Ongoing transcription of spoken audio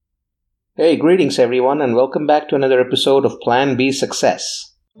Hey, greetings everyone, and welcome back to another episode of Plan B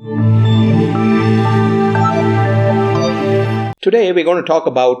Success. Today, we're going to talk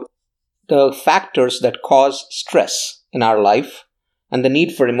about the factors that cause stress in our life and the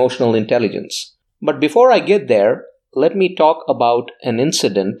need for emotional intelligence. But before I get there, let me talk about an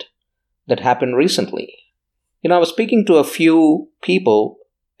incident that happened recently. I was speaking to a few people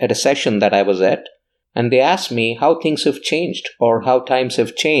at a session that I was at, and they asked me how things have changed or how times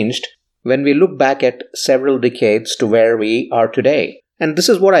have changed when we look back at several decades to where we are today. And this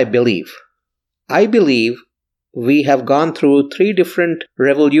is what I believe. I believe we have gone through three different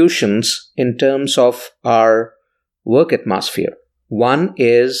revolutions in terms of our work atmosphere. One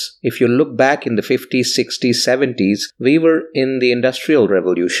is, if you look back in the 50s, 60s, 70s, we were in the Industrial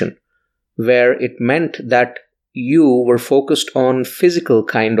Revolution, where it meant that you were focused on physical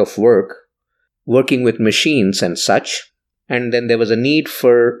kind of work, working with machines and such. And then there was a need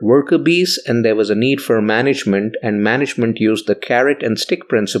for worker bees and there was a need for management, and management used the carrot and stick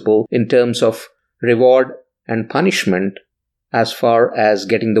principle in terms of reward and punishment as far as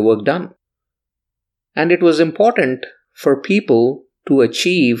getting the work done. And it was important for people to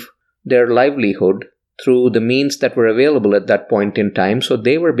achieve their livelihood through the means that were available at that point in time, so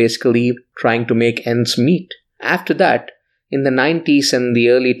they were basically trying to make ends meet. After that, in the 90s and the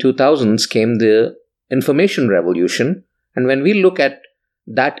early 2000s came the information revolution. And when we look at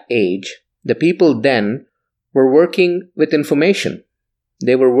that age, the people then were working with information.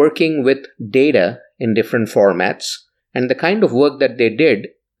 They were working with data in different formats. And the kind of work that they did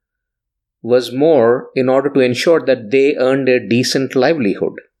was more in order to ensure that they earned a decent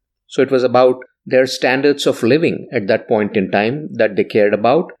livelihood. So it was about their standards of living at that point in time that they cared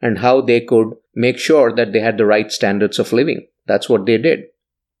about and how they could make sure that they had the right standards of living. That's what they did.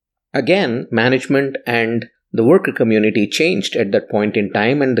 Again, management and the worker community changed at that point in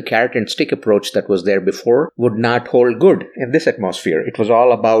time, and the carrot and stick approach that was there before would not hold good in this atmosphere. It was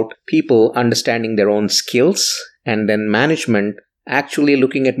all about people understanding their own skills and then management actually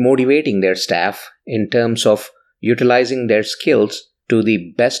looking at motivating their staff in terms of utilizing their skills to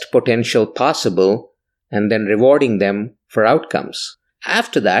the best potential possible and then rewarding them for outcomes.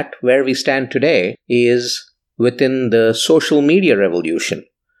 After that, where we stand today is within the social media revolution,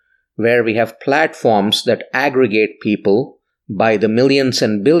 where we have platforms that aggregate people by the millions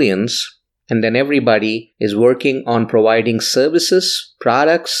and billions, and then everybody is working on providing services,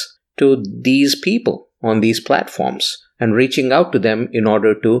 products to these people on these platforms and reaching out to them in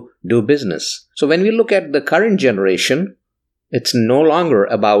order to do business. So when we look at the current generation, it's no longer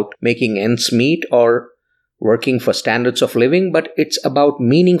about making ends meet or working for standards of living, but it's about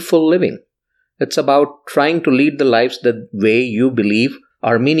meaningful living. It's about trying to lead the lives the way you believe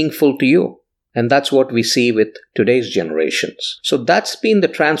are meaningful to you. And that's what we see with today's generations. So that's been the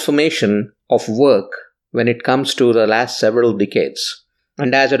transformation of work when it comes to the last several decades.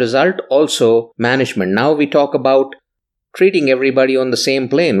 And as a result, also management. Now we talk about treating everybody on the same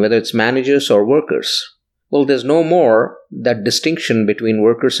plane, whether it's managers or workers. Well, there's no more that distinction between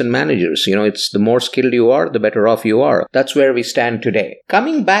workers and managers. It's the more skilled you are, the better off you are. That's where we stand today.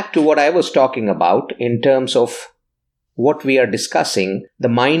 Coming back to what I was talking about in terms of what we are discussing, the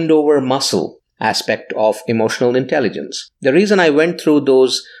mind over muscle aspect of emotional intelligence. The reason I went through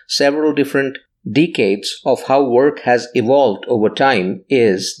those several different decades of how work has evolved over time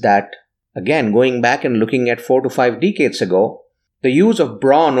is that, again, going back and looking at 4 to 5 decades ago, the use of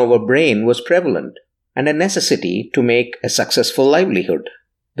brawn over brain was prevalent and a necessity to make a successful livelihood.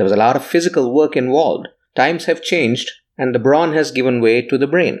 There was a lot of physical work involved. Times have changed and the brawn has given way to the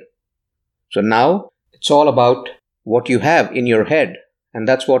brain. So now it's all about what you have in your head, and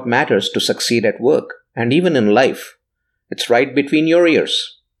that's what matters to succeed at work and even in life. It's right between your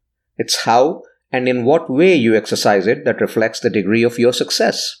ears. It's how and in what way you exercise it that reflects the degree of your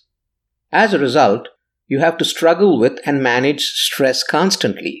success. As a result, you have to struggle with and manage stress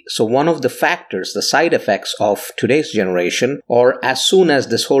constantly. So one of the factors, the side effects of today's generation, or as soon as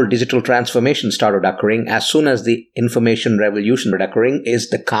this whole digital transformation started occurring, as soon as the information revolution started occurring, is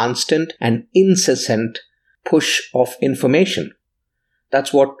the constant and incessant push of information.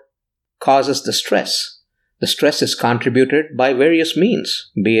 That's what causes the stress. The stress is contributed by various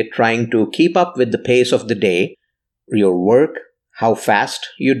means, be it trying to keep up with the pace of the day, your work, how fast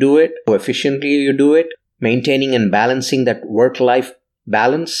you do it, how efficiently you do it, maintaining and balancing that work-life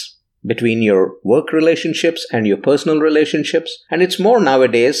balance between your work relationships and your personal relationships. And it's more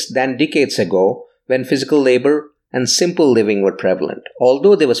nowadays than decades ago when physical labor and simple living were prevalent.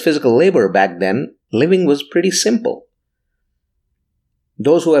 Although there was physical labor back then, living was pretty simple.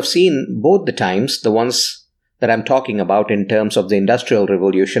 Those who have seen both the times, the ones that I'm talking about in terms of the Industrial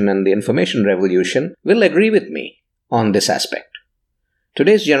Revolution and the Information Revolution will agree with me on this aspect.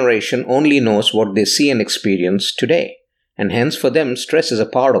 Today's generation only knows what they see and experience today. And hence, for them, stress is a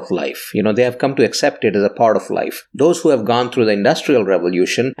part of life. They have come to accept it as a part of life. Those who have gone through the Industrial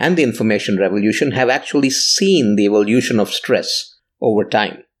Revolution and the Information Revolution have actually seen the evolution of stress over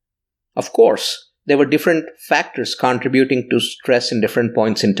time. Of course, there were different factors contributing to stress in different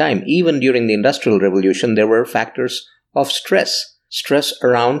points in time. Even during the Industrial Revolution, there were factors of stress. Stress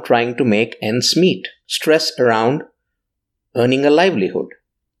around trying to make ends meet. Stress around earning a livelihood.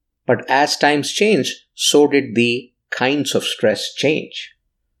 But as times changed, so did the kinds of stress change.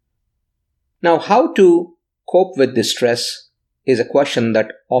 Now, how to cope with this stress is a question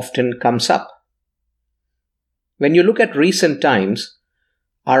that often comes up. When you look at recent times,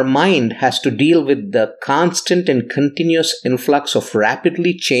 our mind has to deal with the constant and continuous influx of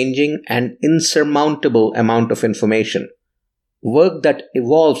rapidly changing and insurmountable amount of information. Work that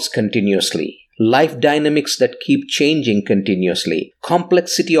evolves continuously. Life dynamics that keep changing continuously.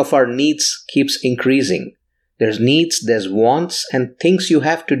 Complexity of our needs keeps increasing. There's needs, there's wants, and things you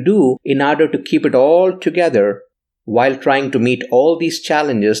have to do in order to keep it all together while trying to meet all these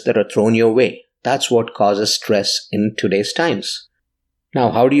challenges that are thrown your way. That's what causes stress in today's times.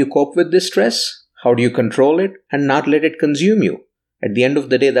 Now, how do you cope with this stress? How do you control it and not let it consume you? At the end of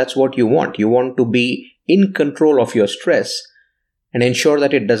the day, that's what you want. You want to be in control of your stress and ensure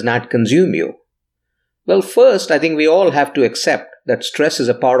that it does not consume you. Well, first, I think we all have to accept that stress is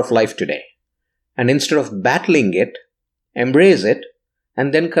a part of life today. And instead of battling it, embrace it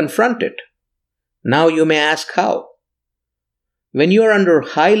and then confront it. Now you may ask how. When you are under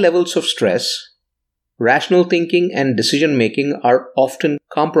high levels of stress, rational thinking and decision making are often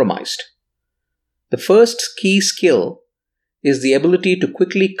compromised. The first key skill is the ability to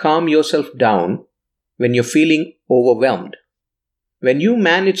quickly calm yourself down when you're feeling overwhelmed. When you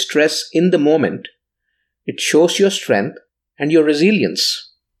manage stress in the moment, it shows your strength and your resilience.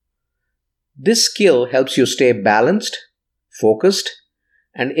 This skill helps you stay balanced, focused,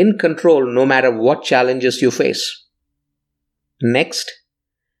 and in control no matter what challenges you face. Next,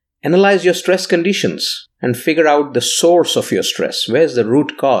 analyze your stress conditions and figure out the source of your stress. Where's the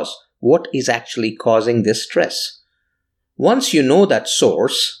root cause? What is actually causing this stress? Once you know that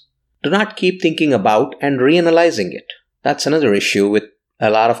source, do not keep thinking about and reanalyzing it. That's another issue with a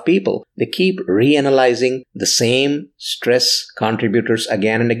lot of people. They keep reanalyzing the same stress contributors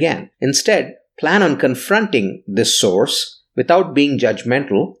again and again. Instead, plan on confronting this source without being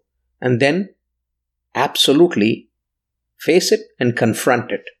judgmental and then absolutely face it and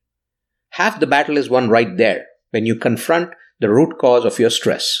confront it. Half the battle is won right there when you confront the root cause of your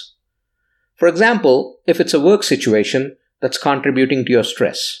stress. For example, if it's a work situation that's contributing to your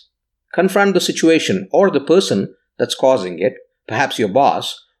stress, confront the situation or the person that's causing it, perhaps your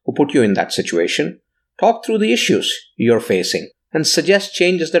boss who put you in that situation. Talk through the issues you're facing and suggest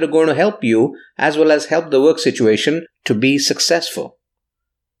changes that are going to help you as well as help the work situation to be successful.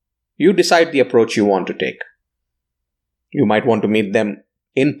 You decide the approach you want to take. You might want to meet them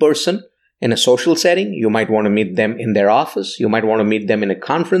in person in a social setting. You might want to meet them in their office. You might want to meet them in a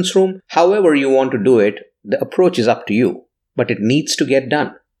conference room. However you want to do it, the approach is up to you, but it needs to get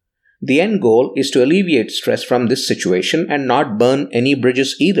done. The end goal is to alleviate stress from this situation and not burn any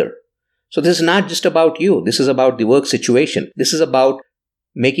bridges either. So this is not just about you. This is about the work situation. This is about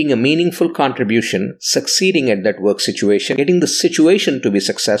making a meaningful contribution, succeeding at that work situation, getting the situation to be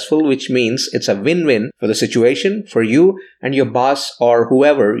successful, which means it's a win-win for the situation, for you and your boss or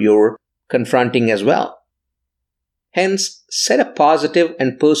whoever you're confronting as well. Hence, set a positive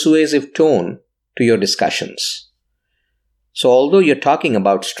and persuasive tone to your discussions. So although you're talking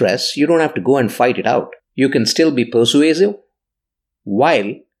about stress, you don't have to go and fight it out. You can still be persuasive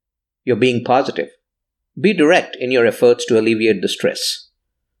while you're being positive. Be direct in your efforts to alleviate the stress.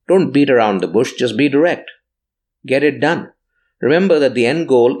 Don't beat around the bush, just be direct. Get it done. Remember that the end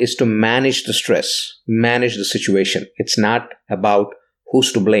goal is to manage the stress, manage the situation. It's not about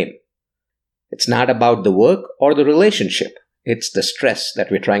who's to blame. It's not about the work or the relationship. It's the stress that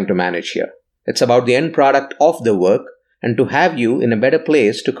we're trying to manage here. It's about the end product of the work and to have you in a better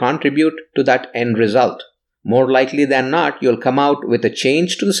place to contribute to that end result. More likely than not, you'll come out with a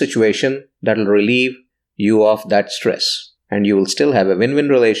change to the situation that'll relieve you of that stress. And you will still have a win-win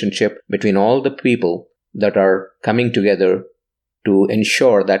relationship between all the people that are coming together to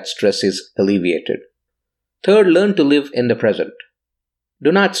ensure that stress is alleviated. Third, learn to live in the present.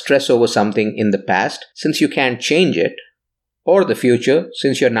 Do not stress over something in the past since you can't change it, or the future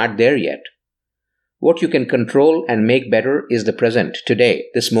since you're not there yet. What you can control and make better is the present, today,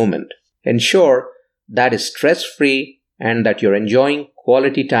 this moment. Ensure that is stress-free and that you're enjoying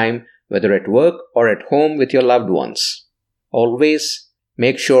quality time, whether at work or at home with your loved ones. Always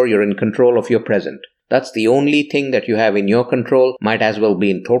make sure you're in control of your present. That's the only thing that you have in your control. Might as well be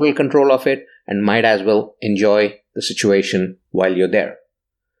in total control of it and might as well enjoy the situation while you're there.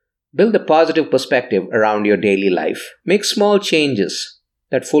 Build a positive perspective around your daily life. Make small changes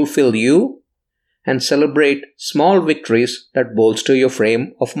that fulfill you and celebrate small victories that bolster your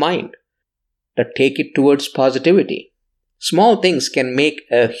frame of mind, that take it towards positivity. Small things can make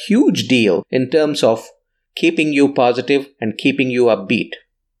a huge deal in terms of keeping you positive and keeping you upbeat.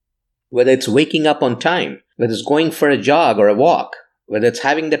 Whether it's waking up on time, whether it's going for a jog or a walk, whether it's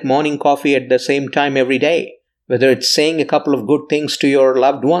having that morning coffee at the same time every day, whether it's saying a couple of good things to your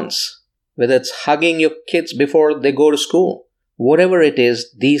loved ones, whether it's hugging your kids before they go to school. Whatever it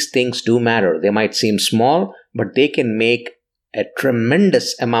is, these things do matter. They might seem small, but they can make a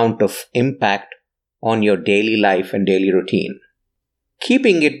tremendous amount of impact on your daily life and daily routine.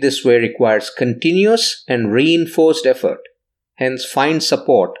 Keeping it this way requires continuous and reinforced effort. Hence, find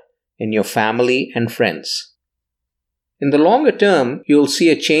support in your family and friends. In the longer term, you'll see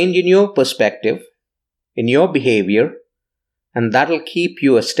a change in your perspective, in your behavior, and that'll keep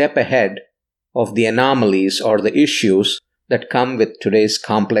you a step ahead of the anomalies or the issues that come with today's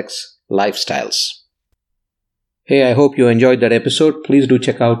complex lifestyles. Hey, I hope you enjoyed that episode. Please do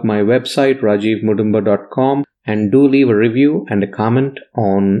check out my website, rajivmudumba.com, and do leave a review and a comment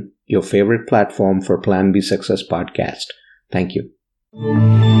on your favorite platform for Plan B Success Podcast. Thank you.